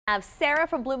have Sarah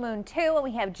from Blue Moon 2 and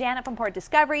we have Janet from Port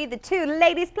Discovery, the two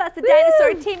ladies plus the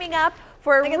dinosaur teaming up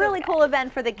for a really cool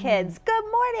event for the kids. Good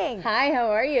morning. Hi, how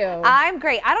are you? I'm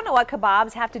great. I don't know what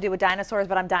kebabs have to do with dinosaurs,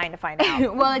 but I'm dying to find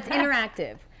out. Well, it's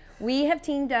interactive. We have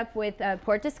teamed up with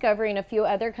Port Discovery and a few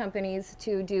other companies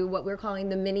to do what we're calling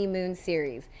the Mini Moon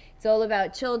series. It's all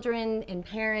about children and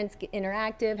parents,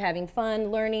 interactive, having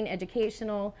fun, learning,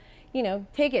 educational. You know,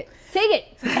 take it.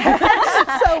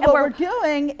 So what we're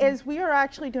doing is we are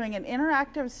actually doing an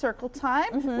interactive circle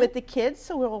time with the kids.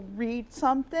 So we'll read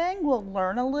something, we'll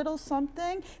learn a little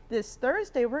something. This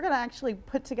Thursday, we're going to actually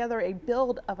put together a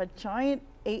build of a giant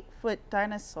 8-foot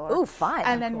dinosaur. Ooh, fun.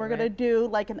 And then we're going to do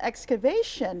like an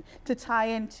excavation to tie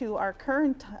into our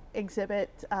current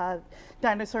exhibit,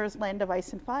 Dinosaurs Land of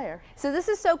Ice and Fire. So this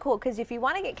is so cool because if you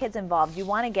want to get kids involved, you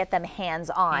want to get them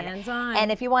hands-on. Hands-on.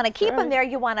 And if you want to keep them there,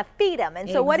 you want to feed them. And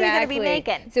so what are you going to be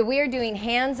making? So we are doing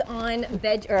hands-on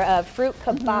fruit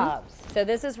kebabs. So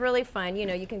this is really fun. You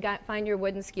know, you can find your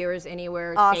wooden skewers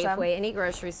anywhere, Safeway, any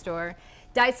grocery store.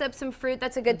 Dice up some fruit.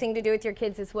 That's a good thing to do with your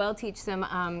kids as well. Teach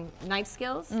some knife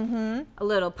skills. A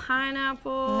little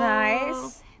pineapple.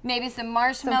 Nice. Maybe some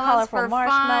marshmallows for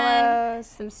fun.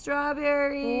 Some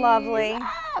strawberries. Lovely.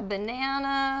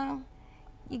 Banana.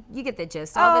 You get the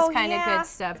gist. All this kind of good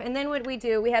stuff. And then what we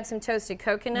do, we have some toasted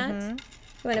coconut.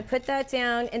 You want to put that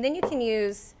down, and then you can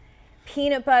use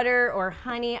peanut butter or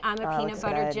honey. I'm a peanut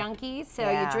butter junkie, so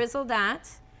you drizzle that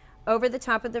over the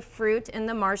top of the fruit and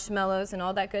the marshmallows and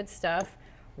all that good stuff.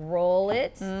 Roll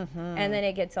it, and then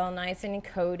it gets all nice and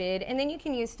coated. And then you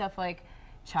can use stuff like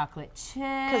chocolate chips.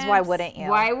 Because why wouldn't you?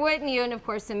 Why wouldn't you? And of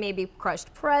course, some maybe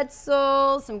crushed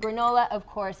pretzels, some granola. Of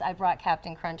course, I brought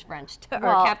Captain Crunch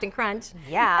Captain Crunch.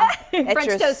 Yeah,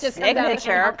 French toast just comes out of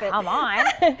my outfit. Come on.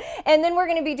 And then we're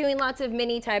going to be doing lots of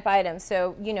mini type items.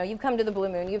 So, you know, you've come to the Blue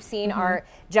Moon, you've seen our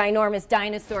ginormous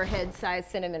dinosaur head size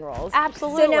cinnamon rolls.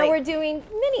 Absolutely. So now we're doing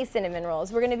mini cinnamon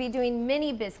rolls. We're going to be doing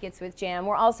mini biscuits with jam.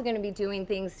 We're also going to be doing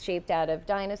things shaped out of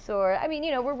dinosaur. I mean, you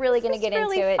know, we're really going to get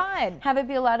into it. Fun. Have it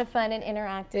be a lot of fun and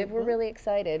interactive. We're really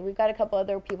excited. We've got a couple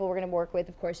other people we're going to work with.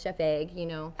 Of course, Chef Egg, you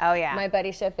know. Oh, yeah. My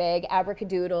buddy Chef Egg,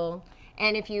 Abracadoodle.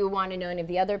 And if you want to know any of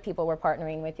the other people we're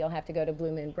partnering with, you'll have to go to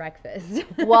Blue Moon Breakfast.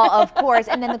 Well, of course.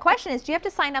 And then the question is, do you have to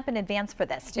sign up in advance for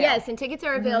this, too? Yes, and tickets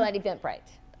are available at Eventbrite.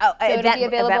 Oh, so it'll be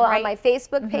available on my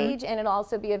Facebook page, and it'll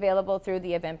also be available through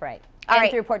the Eventbrite. And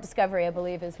through Port Discovery, I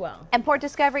believe, as well. And Port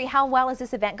Discovery, how well is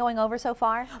this event going over so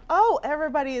far? Oh,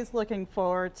 everybody is looking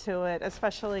forward to it,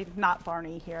 especially not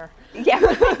Barney here. Yeah.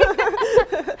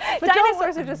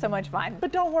 Dinosaurs are just so much fun.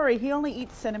 But don't worry, he only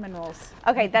eats cinnamon rolls.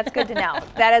 Okay, that's good to know.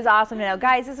 That is awesome to know.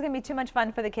 Guys, this is going to be too much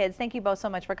fun for the kids. Thank you both so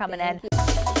much for coming in.